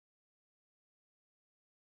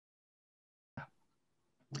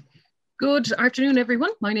Good afternoon,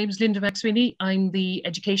 everyone. My name is Linda McSweeney. I'm the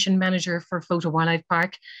Education Manager for Fota Wildlife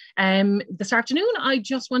Park. This afternoon, I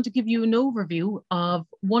just want to give you an overview of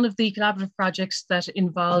one of the collaborative projects that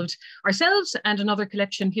involved ourselves and another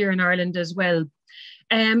collection here in Ireland as well.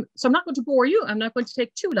 So I'm not going to bore you. I'm not going to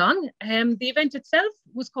take too long. The event itself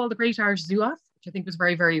was called the Great Irish Zoo Off, which I think was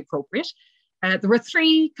very, very appropriate. There were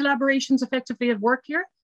three collaborations effectively at work here.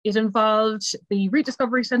 It involved the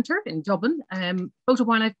Rediscovery Centre in Dublin, Fota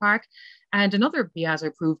Wildlife Park, and another BIAZA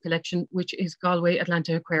approved collection, which is Galway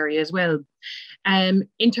Atlantic aquaria as well.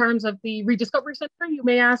 In terms of the Rediscovery Centre, you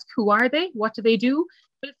may ask, who are they? What do they do?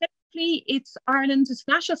 But effectively, it's Ireland's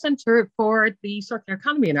national centre for the circular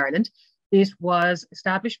economy in Ireland. It was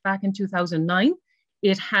established back in 2009.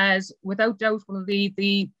 It has, without doubt, one of the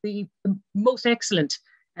most excellent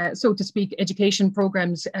so to speak, education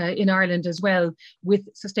programs in Ireland as well, with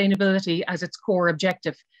sustainability as its core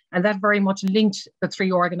objective. And that very much linked the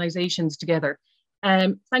three organisations together.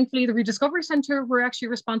 Thankfully, the Rediscovery Centre were actually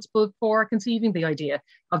responsible for conceiving the idea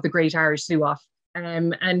of the Great Irish Zoo Off.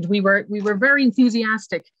 And we were very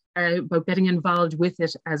enthusiastic about getting involved with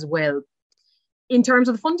it as well. In terms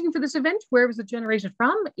of the funding for this event, where was it generated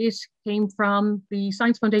from? It came from the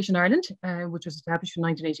Science Foundation Ireland, which was established in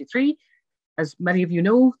 1983. As many of you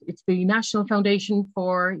know, it's the National Foundation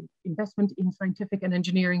for Investment in Scientific and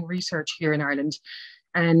Engineering Research here in Ireland.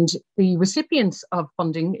 And the recipients of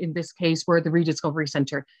funding in this case were the Rediscovery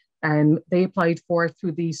Centre. And they applied for it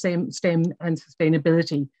through the same STEM and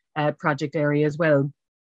sustainability project area as well.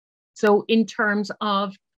 So in terms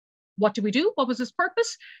of what do we do? What was its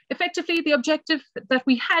purpose? Effectively, the objective that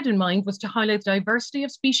we had in mind was to highlight the diversity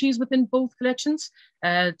of species within both collections,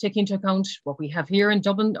 taking into account what we have here in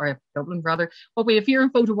Dublin, what we have here in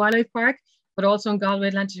Fota Wildlife Park, but also in Galway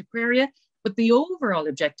Atlantic aquaria. But the overall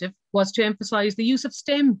objective was to emphasise the use of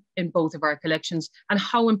STEM in both of our collections and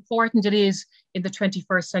how important it is in the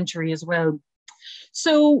 21st century as well.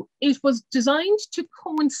 So it was designed to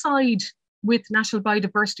coincide with National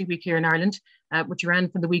Biodiversity Week here in Ireland, which ran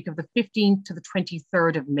from the week of the 15th to the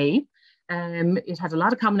 23rd of May. It had a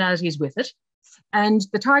lot of commonalities with it. And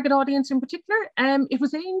the target audience in particular, it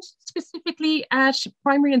was aimed specifically at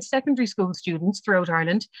primary and secondary school students throughout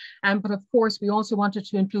Ireland. But of course, we also wanted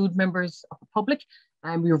to include members of the public.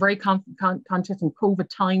 We were very conscious in COVID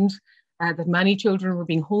times that many children were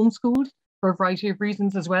being homeschooled for a variety of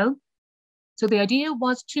reasons as well. So the idea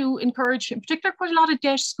was to encourage, in particular, quite a lot of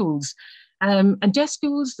DEIS schools. And DEIS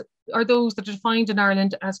schools are those that are defined in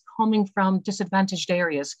Ireland as coming from disadvantaged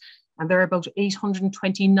areas. And there are about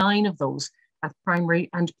 829 of those at primary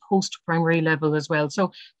and post-primary level as well.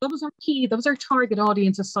 So that was our key, that was our target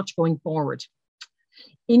audience as such going forward.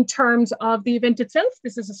 In terms of the event itself,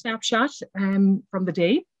 this is a snapshot from the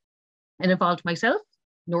day. It involved myself,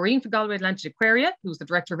 Noreen from Galway Atlantic Aquaria, who's the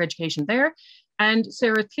Director of Education there, and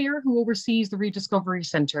Sarah Clear, who oversees the Rediscovery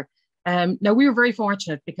Centre. Now, we were very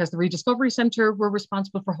fortunate because the Rediscovery Centre were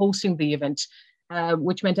responsible for hosting the event,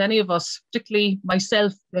 which meant any of us, particularly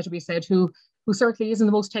myself, better be said, who certainly isn't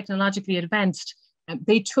the most technologically advanced,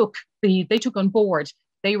 they took on board.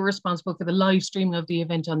 They were responsible for the live streaming of the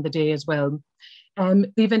event on the day as well.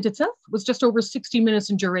 The event itself was just over 60 minutes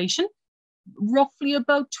in duration. Roughly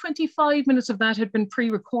about 25 minutes of that had been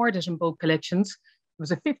pre-recorded in both collections. There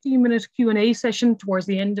was a 15-minute Q&A session towards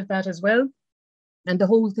the end of that as well. And the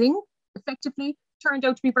whole thing effectively turned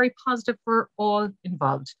out to be very positive for all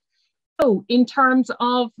involved. So in terms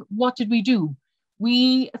of what did we do?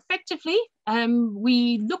 We effectively,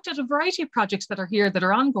 we looked at a variety of projects that are here, that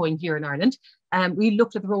are ongoing here in Ireland. We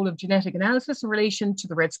looked at the role of genetic analysis in relation to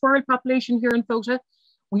the red squirrel population here in Fota.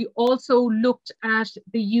 We also looked at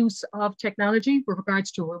the use of technology with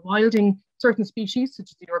regards to rewilding certain species,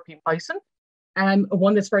 such as the European bison.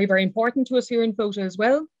 One that's very, very important to us here in Fota as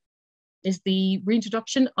well is the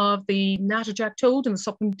reintroduction of the natterjack toad and the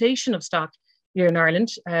supplementation of stock here in Ireland,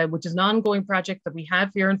 which is an ongoing project that we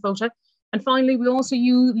have here in Fota. And finally, we also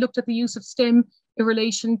looked at the use of STEM in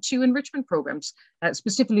relation to enrichment programs,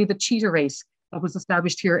 specifically the cheetah race that was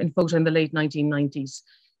established here in Fota in the late 1990s.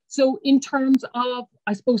 So in terms of,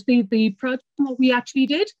 I suppose, the project, what we actually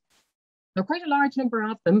did, there are quite a large number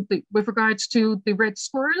of them. With regards to the red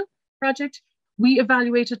squirrel project, we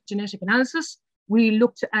evaluated genetic analysis. We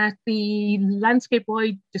looked at the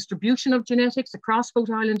landscape-wide distribution of genetics across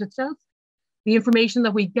Fota Island itself. The information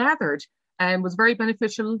that we gathered was very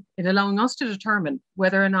beneficial in allowing us to determine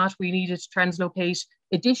whether or not we needed to translocate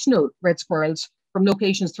additional red squirrels from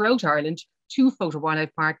locations throughout Ireland to Fota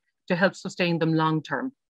Wildlife Park to help sustain them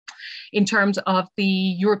long-term. In terms of the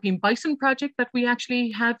European bison project that we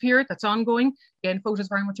actually have here, that's ongoing, again, Fota is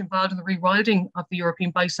very much involved in the rewilding of the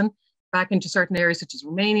European bison back into certain areas such as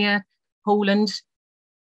Romania, Poland.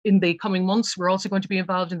 In the coming months, we're also going to be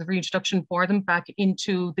involved in the reintroduction for them back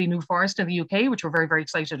into the New Forest in the UK, which we're very, very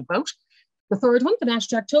excited about. The third one, the Nash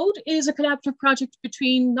Jack Toad, is a collaborative project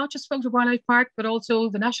between not just Fota Wildlife Park, but also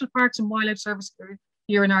the National Parks and Wildlife Service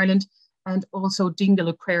here in Ireland, and also Dingle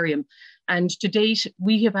Aquarium. And to date,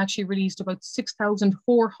 we have actually released about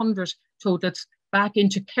 6,400 toadlets back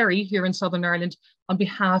into Kerry here in Southern Ireland on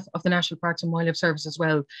behalf of the National Parks and Wildlife Service as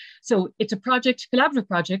well. So it's a project, collaborative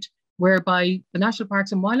project, whereby the National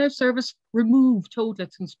Parks and Wildlife Service remove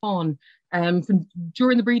toadlets and spawn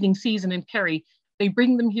during the breeding season in Kerry. They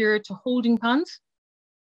bring them here to holding ponds.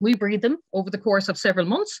 We breed them over the course of several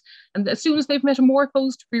months, and as soon as they've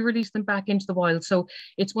metamorphosed, we release them back into the wild. So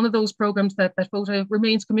it's one of those programs that Fota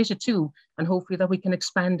remains committed to, and hopefully that we can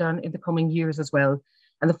expand on in the coming years as well.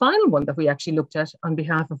 And the final one that we actually looked at on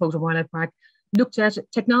behalf of Fota Wildlife Park looked at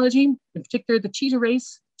technology, in particular the cheetah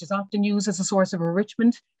race, which is often used as a source of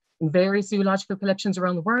enrichment in various zoological collections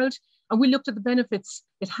around the world. And we looked at the benefits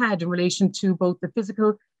it had in relation to both the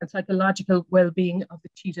physical and psychological well-being of the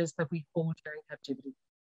cheetahs that we hold here in captivity.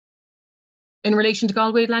 In relation to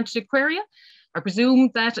Galway Atlantic aquaria, I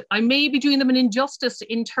presume that I may be doing them an injustice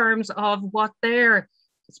in terms of what their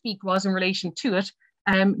speak was in relation to it.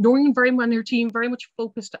 Noreen and her team very much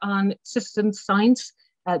focused on citizen science,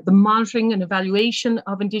 the monitoring and evaluation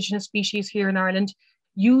of Indigenous species here in Ireland,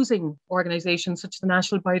 using organisations such as the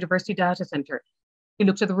National Biodiversity Data Centre. He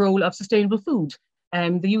looked at the role of sustainable food,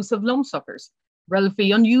 the use of lumpsuckers,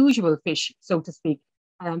 relatively unusual fish, so to speak,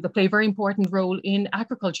 that play a very important role in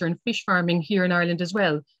agriculture and fish farming here in Ireland as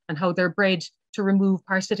well, and how they're bred to remove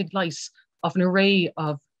parasitic lice of an array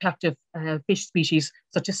of captive fish species,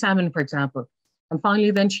 such as salmon, for example. And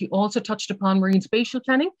finally, then she also touched upon marine spatial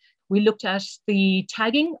planning. We looked at the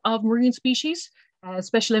tagging of marine species,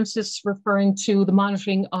 special emphasis referring to the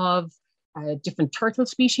monitoring of different turtle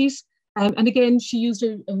species. And again, she used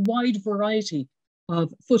a wide variety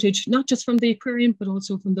of footage, not just from the aquarium, but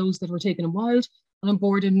also from those that were taken in wild, on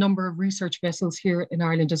board a number of research vessels here in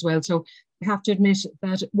Ireland as well. So I have to admit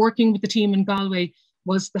that working with the team in Galway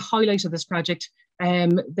was the highlight of this project.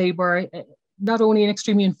 They were not only an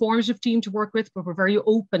extremely informative team to work with, but were very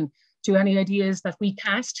open to any ideas that we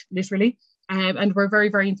cast, literally, and we're very,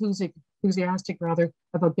 very enthusiastic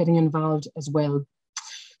about getting involved as well.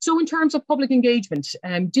 So in terms of public engagement,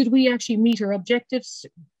 did we actually meet our objectives?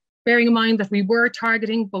 Bearing in mind that we were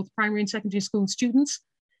targeting both primary and secondary school students.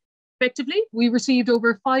 Effectively, we received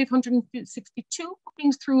over 562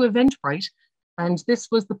 bookings through Eventbrite, and this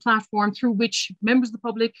was the platform through which members of the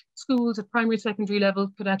public, schools at primary and secondary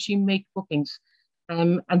level could actually make bookings.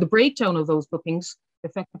 And the breakdown of those bookings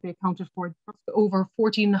effectively accounted for just over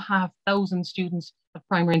 14,500 students at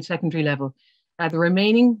primary and secondary level. The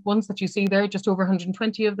remaining ones that you see there, just over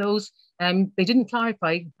 120 of those, they didn't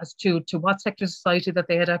clarify as to what sector of society that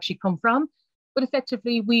they had actually come from, but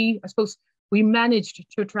effectively I suppose we managed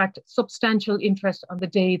to attract substantial interest on the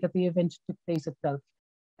day that the event took place itself.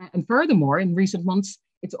 And furthermore, in recent months,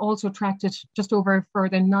 it's also attracted just over a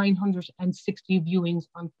further 960 viewings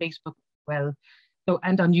on Facebook as well. So,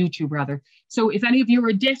 and on YouTube rather. So if any of you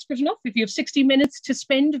are desperate enough, if you have 60 minutes to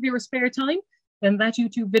spend of your spare time, then that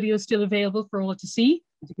YouTube video is still available for all to see,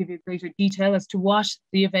 and to give you greater detail as to what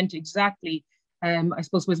the event exactly, I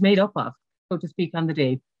suppose, was made up of, so to speak, on the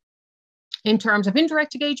day. In terms of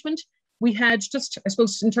indirect engagement, we had just, I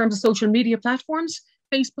suppose, in terms of social media platforms,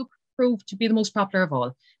 Facebook proved to be the most popular of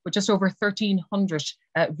all, with just over 1,300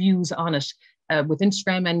 views on it, with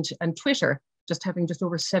Instagram and Twitter just having just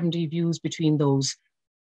over 70 views between those.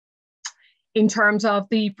 In terms of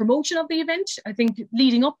the promotion of the event, I think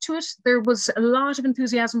leading up to it, there was a lot of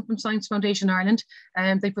enthusiasm from Science Foundation Ireland,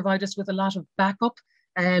 and they provide us with a lot of backup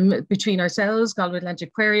between ourselves, Galway Atlantic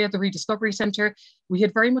Aquaria, the Rediscovery Centre. We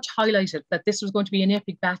had very much highlighted that this was going to be an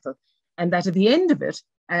epic battle, and that at the end of it,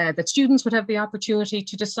 that students would have the opportunity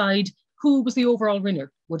to decide who was the overall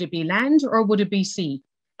winner. Would it be land or would it be sea?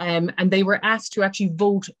 And they were asked to actually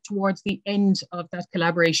vote towards the end of that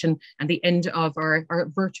collaboration and the end of our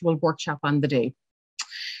virtual workshop on the day.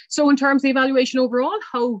 So in terms of the evaluation overall,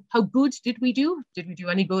 how good did we do? Did we do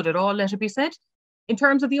any good at all, let it be said? In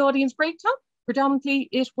terms of the audience breakdown, predominantly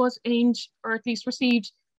it was aimed, or at least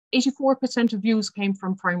received, 84% of views came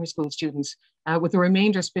from primary school students, with the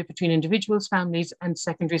remainder split between individuals, families, and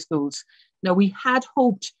secondary schools. Now, we had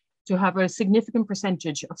hoped to have a significant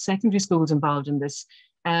percentage of secondary schools involved in this,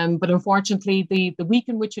 but unfortunately, the week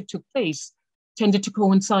in which it took place tended to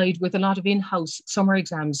coincide with a lot of in-house summer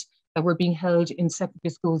exams that were being held in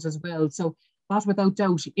secondary schools as well. So that, without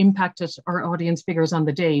doubt, impacted our audience figures on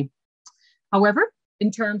the day. However,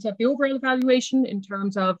 in terms of the overall evaluation, in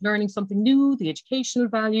terms of learning something new, the educational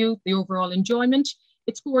value, the overall enjoyment,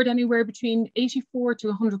 it scored anywhere between 84 to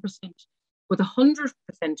 100%, with 100%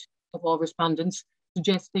 of all respondents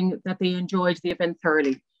suggesting that they enjoyed the event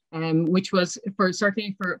thoroughly, which was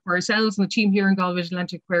certainly for ourselves and the team here in Galway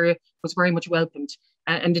Atlantic Aquaria was very much welcomed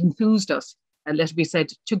and enthused us, let it be said,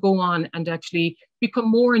 to go on and actually become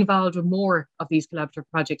more involved with more of these collaborative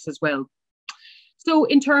projects as well. So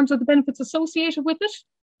in terms of the benefits associated with it,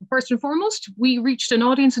 first and foremost, we reached an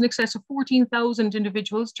audience in excess of 14,000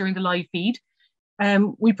 individuals during the live feed.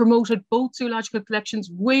 We promoted both zoological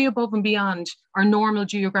collections way above and beyond our normal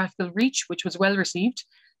geographical reach, which was well received.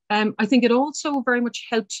 I think it also very much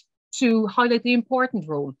helped to highlight the important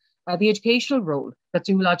role, the educational role that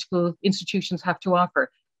zoological institutions have to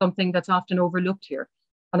offer, something that's often overlooked here.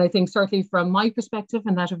 And I think certainly from my perspective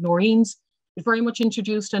and that of Noreen's, it very much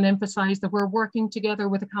introduced and emphasised that we're working together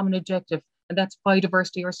with a common objective, and that's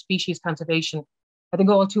biodiversity or species conservation. I think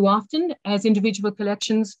all too often, as individual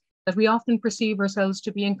collections, that we often perceive ourselves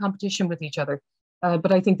to be in competition with each other.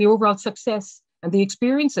 But I think the overall success and the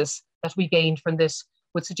experiences that we gained from this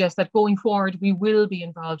would suggest that going forward, we will be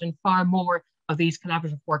involved in far more of these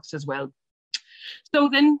collaborative works as well. So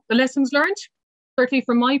then the lessons learned, certainly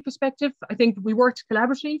from my perspective, I think we worked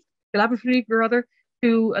collaboratively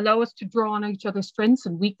to allow us to draw on each other's strengths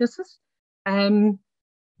and weaknesses.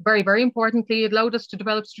 Very, very importantly, it allowed us to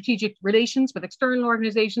develop strategic relations with external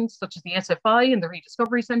organisations such as the SFI and the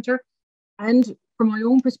Rediscovery Centre. And from my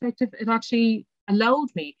own perspective, it actually allowed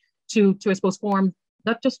me to I suppose, form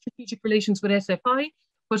not just strategic relations with SFI,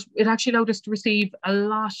 but it actually allowed us to receive a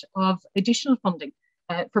lot of additional funding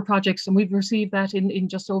for projects. And we've received that in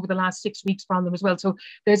just over the last 6 weeks from them as well. So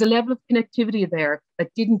there's a level of connectivity there that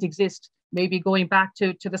didn't exist maybe going back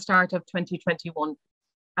to the start of 2021.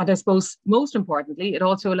 And I suppose most importantly, it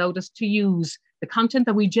also allowed us to use the content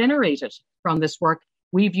that we generated from this work.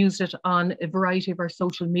 We've used it on a variety of our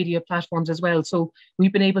social media platforms as well. So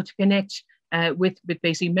we've been able to connect with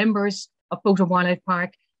basically members of Fota Wildlife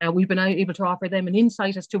Park. We've been able to offer them an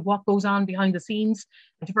insight as to what goes on behind the scenes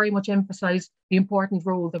and to very much emphasise the important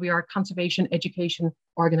role that we are conservation education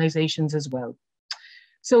organisations as well.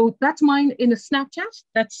 So that's mine in a snapshot.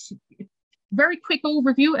 That's a very quick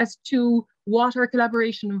overview as to what our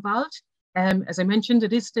collaboration involved. As I mentioned,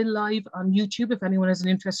 it is still live on YouTube if anyone has an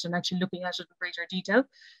interest in actually looking at it in greater detail.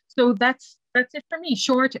 So that's it for me,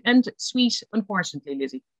 short and sweet, unfortunately,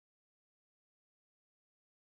 Lizzie.